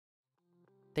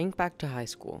Think back to high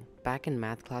school, back in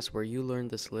math class where you learned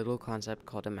this little concept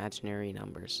called imaginary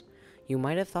numbers. You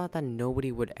might have thought that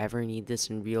nobody would ever need this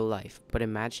in real life, but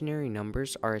imaginary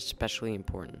numbers are especially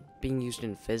important, being used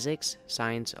in physics,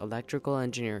 science, electrical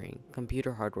engineering,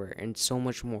 computer hardware, and so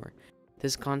much more.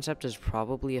 This concept has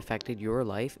probably affected your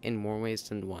life in more ways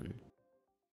than one.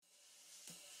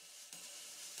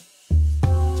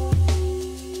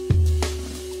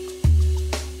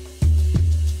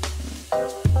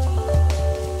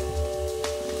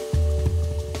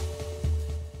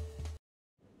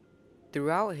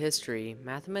 Throughout history,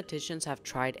 mathematicians have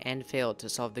tried and failed to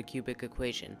solve the cubic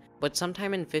equation, but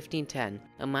sometime in 1510,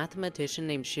 a mathematician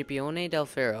named Scipione del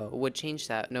Ferro would change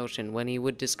that notion when he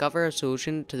would discover a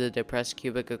solution to the depressed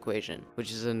cubic equation,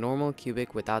 which is a normal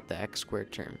cubic without the x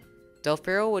squared term. Del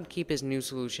Ferro would keep his new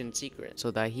solution secret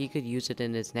so that he could use it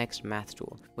in his next math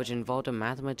duel, which involved a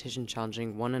mathematician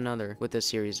challenging one another with a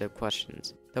series of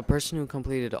questions. The person who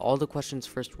completed all the questions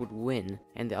first would win,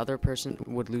 and the other person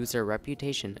would lose their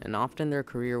reputation and often their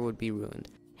career would be ruined.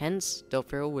 Hence, Del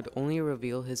Ferro would only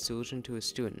reveal his solution to his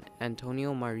student,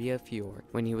 Antonio Maria Fior,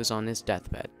 when he was on his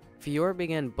deathbed. Fior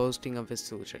began boasting of his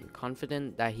solution,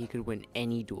 confident that he could win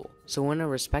any duel. So when a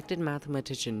respected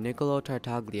mathematician, Niccolo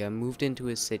Tartaglia, moved into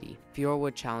his city, Fior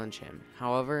would challenge him.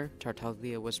 However,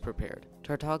 Tartaglia was prepared.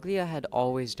 Tartaglia had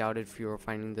always doubted Fior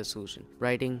finding the solution,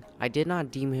 writing, "I did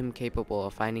not deem him capable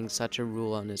of finding such a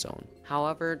rule on his own."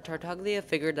 However, Tartaglia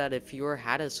figured that if Fior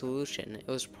had a solution, it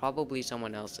was probably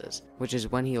someone else's, which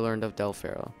is when he learned of Del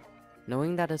Ferro.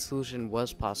 Knowing that a solution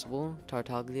was possible,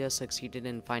 Tartaglia succeeded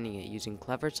in finding it using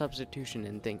clever substitution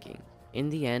and thinking. In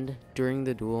the end, during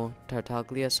the duel,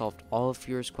 Tartaglia solved all of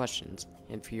Fior's questions,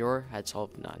 and Fior had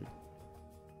solved none.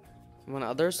 When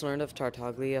others learned of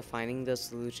Tartaglia finding the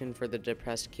solution for the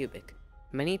depressed cubic,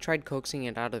 many tried coaxing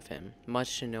it out of him,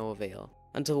 much to no avail,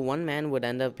 until one man would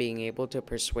end up being able to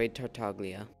persuade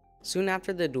Tartaglia. Soon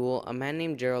after the duel, a man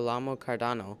named Girolamo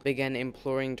Cardano began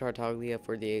imploring Tartaglia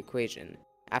for the equation.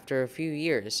 After a few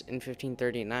years, in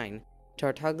 1539,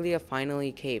 Tartaglia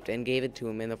finally caved and gave it to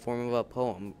him in the form of a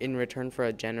poem in return for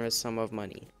a generous sum of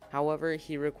money. However,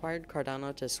 he required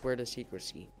Cardano to swear to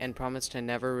secrecy and promised to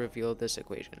never reveal this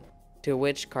equation, to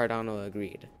which Cardano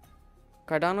agreed.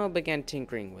 Cardano began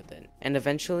tinkering with it, and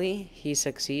eventually he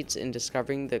succeeds in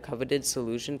discovering the coveted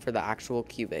solution for the actual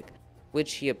cubic,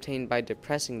 which he obtained by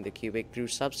depressing the cubic through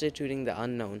substituting the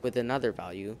unknown with another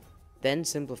value, then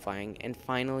simplifying, and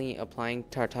finally applying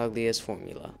Tartaglia's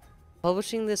formula.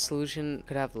 Publishing this solution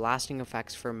could have lasting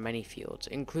effects for many fields,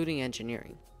 including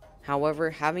engineering. However,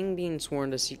 having been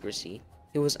sworn to secrecy,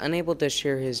 he was unable to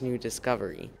share his new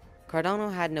discovery.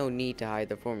 Cardano had no need to hide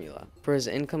the formula, for his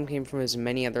income came from his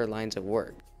many other lines of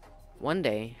work. One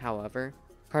day, however,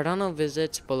 Cardano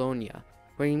visits Bologna,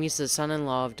 where he meets the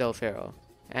son-in-law of Del Ferro,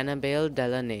 Annibale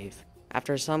della Neve.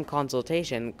 After some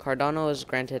consultation, Cardano is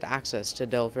granted access to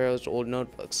Del Ferro's old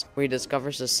notebooks, where he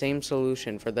discovers the same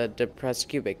solution for the depressed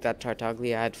cubic that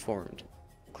Tartaglia had formed.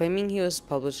 Claiming he was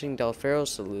publishing Del Ferro's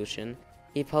solution,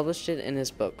 he published it in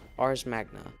his book, Ars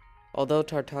Magna. Although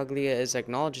Tartaglia is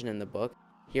acknowledged in the book,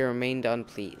 he remained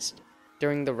unpleased.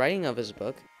 During the writing of his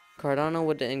book, Cardano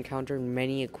would encounter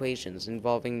many equations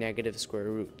involving negative square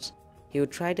roots. He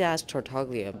would try to ask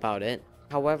Tartaglia about it.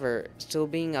 However, still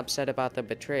being upset about the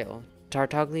betrayal,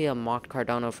 Tartaglia mocked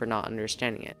Cardano for not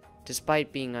understanding it,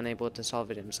 despite being unable to solve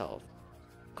it himself.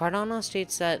 Cardano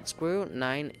states that square root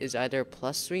 9 is either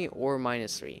plus 3 or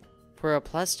minus 3, for a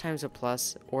plus times a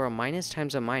plus or a minus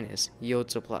times a minus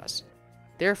yields a plus.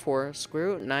 Therefore, square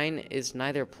root 9 is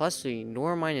neither plus 3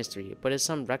 nor minus 3, but is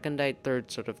some recondite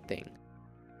third sort of thing.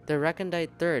 The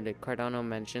recondite third Cardano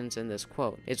mentions in this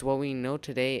quote is what we know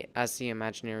today as the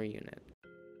imaginary unit.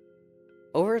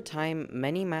 Over time,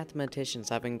 many mathematicians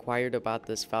have inquired about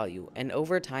this value, and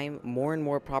over time, more and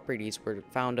more properties were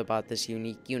found about this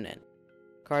unique unit.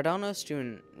 Cardano's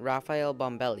student, Raphael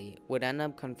Bombelli, would end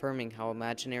up confirming how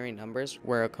imaginary numbers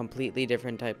were a completely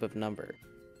different type of number,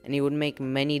 and he would make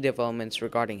many developments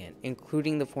regarding it,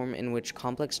 including the form in which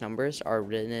complex numbers are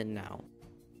written now.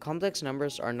 Complex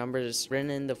numbers are numbers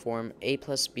written in the form a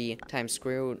plus b times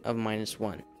square root of minus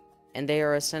 1. And they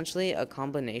are essentially a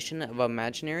combination of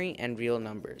imaginary and real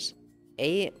numbers.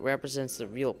 A represents the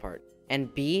real part,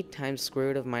 and b times square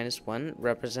root of minus 1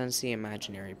 represents the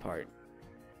imaginary part.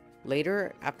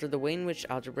 Later, after the way in which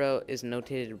algebra is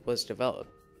notated was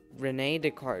developed, René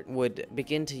Descartes would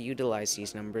begin to utilize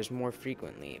these numbers more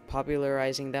frequently,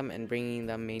 popularizing them and bringing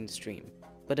them mainstream.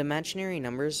 But imaginary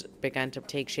numbers began to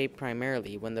take shape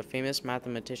primarily when the famous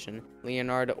mathematician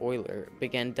Leonhard Euler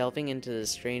began delving into the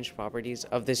strange properties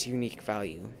of this unique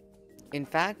value. In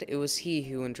fact, it was he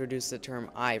who introduced the term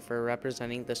I for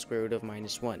representing the square root of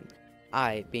 -1,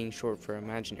 I being short for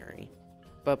imaginary.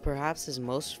 But perhaps his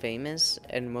most famous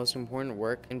and most important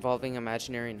work involving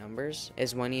imaginary numbers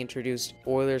is when he introduced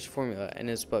Euler's formula in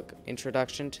his book,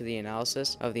 Introduction to the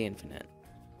Analysis of the Infinite.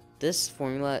 This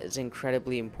formula is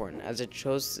incredibly important as it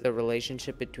shows the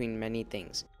relationship between many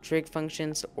things: trig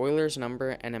functions, Euler's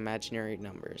number, and imaginary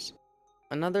numbers.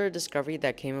 Another discovery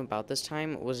that came about this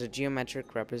time was a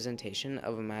geometric representation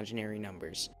of imaginary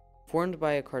numbers, formed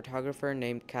by a cartographer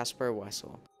named Caspar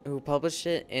Wessel, who published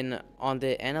it on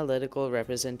the Analytical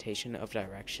Representation of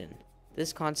Direction.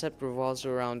 This concept revolves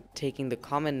around taking the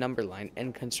common number line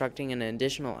and constructing an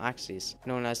additional axis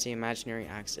known as the imaginary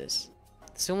axis.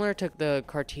 Similar to the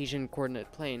Cartesian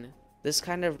coordinate plane, this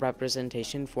kind of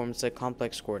representation forms the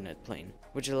complex coordinate plane,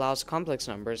 which allows complex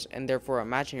numbers, and therefore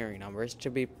imaginary numbers,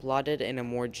 to be plotted in a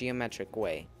more geometric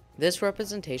way. This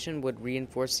representation would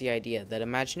reinforce the idea that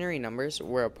imaginary numbers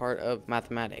were a part of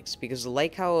mathematics, because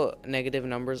like how negative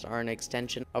numbers are an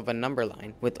extension of a number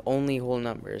line with only whole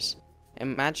numbers,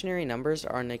 imaginary numbers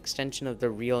are an extension of the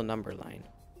real number line.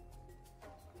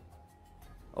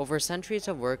 Over centuries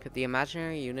of work, the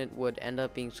imaginary unit would end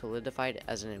up being solidified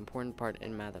as an important part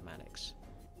in mathematics.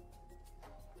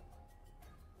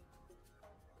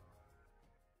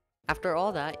 After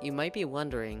all that, you might be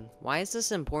wondering, why is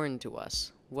this important to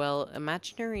us? Well,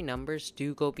 imaginary numbers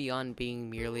do go beyond being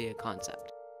merely a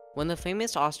concept. When the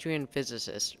famous Austrian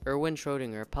physicist Erwin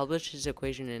Schrödinger published his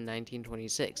equation in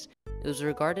 1926, it was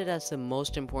regarded as the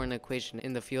most important equation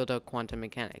in the field of quantum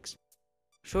mechanics.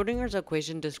 Schrödinger's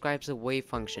equation describes a wave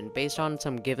function based on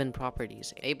some given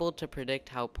properties, able to predict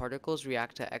how particles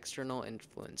react to external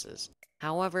influences.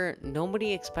 However,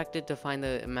 nobody expected to find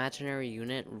the imaginary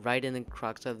unit right in the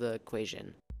crux of the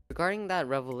equation. Regarding that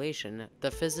revelation, the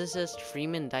physicist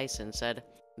Freeman Dyson said,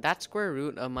 "That square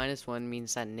root of -1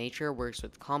 means that nature works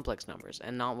with complex numbers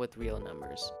and not with real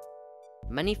numbers."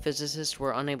 Many physicists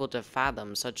were unable to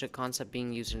fathom such a concept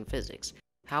being used in physics.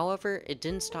 However, it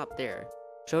didn't stop there.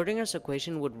 Schrödinger's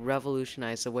equation would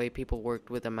revolutionize the way people worked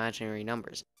with imaginary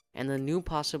numbers, and the new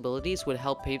possibilities would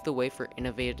help pave the way for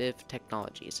innovative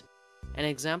technologies. An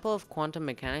example of quantum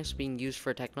mechanics being used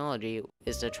for technology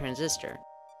is the transistor.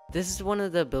 This is one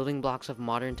of the building blocks of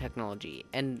modern technology,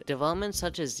 and developments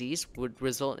such as these would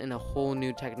result in a whole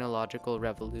new technological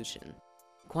revolution.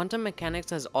 Quantum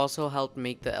mechanics has also helped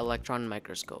make the electron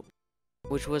microscope,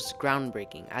 which was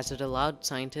groundbreaking as it allowed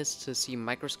scientists to see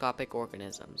microscopic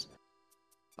organisms.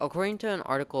 According to an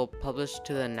article published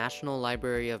to the National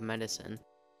Library of Medicine,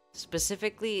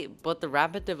 but the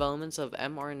rapid developments of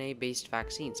mRNA-based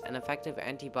vaccines and effective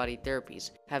antibody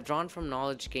therapies have drawn from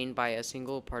knowledge gained by a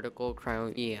single particle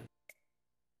cryo-EM.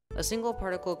 A single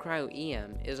particle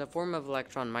cryo-EM is a form of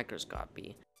electron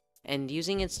microscopy, and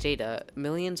using its data,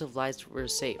 millions of lives were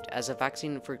saved as a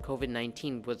vaccine for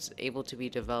COVID-19 was able to be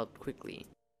developed quickly.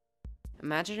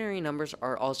 Imaginary numbers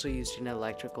are also used in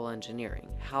electrical engineering.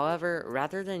 However,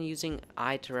 rather than using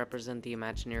I to represent the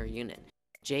imaginary unit,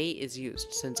 J is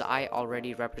used since I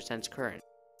already represents current.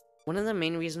 One of the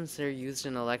main reasons they're used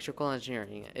in electrical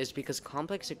engineering is because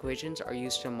complex equations are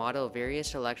used to model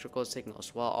various electrical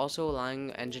signals while also allowing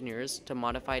engineers to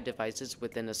modify devices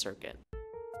within a circuit.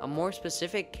 A more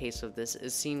specific case of this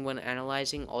is seen when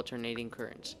analyzing alternating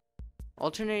currents.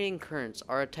 Alternating currents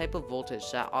are a type of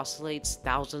voltage that oscillates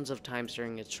thousands of times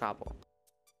during its travel.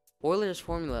 Euler's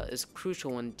formula is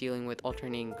crucial when dealing with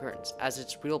alternating currents, as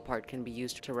its real part can be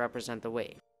used to represent the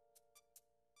wave.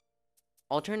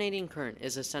 Alternating current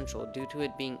is essential due to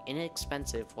it being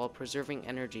inexpensive while preserving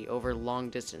energy over long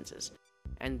distances,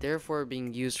 and therefore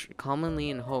being used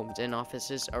commonly in homes and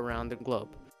offices around the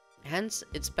globe. Hence,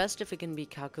 it's best if it can be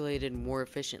calculated more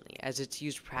efficiently, as it's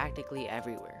used practically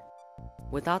everywhere.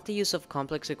 Without the use of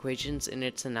complex equations in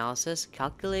its analysis,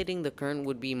 calculating the current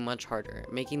would be much harder,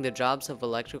 making the jobs of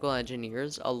electrical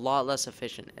engineers a lot less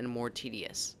efficient and more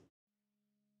tedious.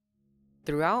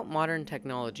 Throughout modern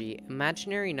technology,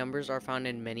 imaginary numbers are found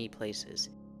in many places.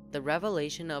 The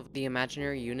revelation of the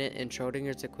imaginary unit in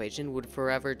Schrödinger's equation would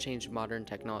forever change modern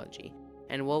technology,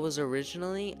 and what was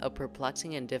originally a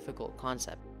perplexing and difficult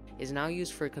concept is now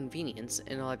used for convenience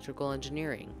in electrical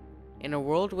engineering. In a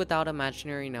world without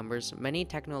imaginary numbers, many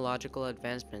technological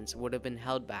advancements would have been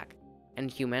held back, and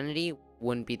humanity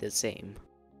wouldn't be the same.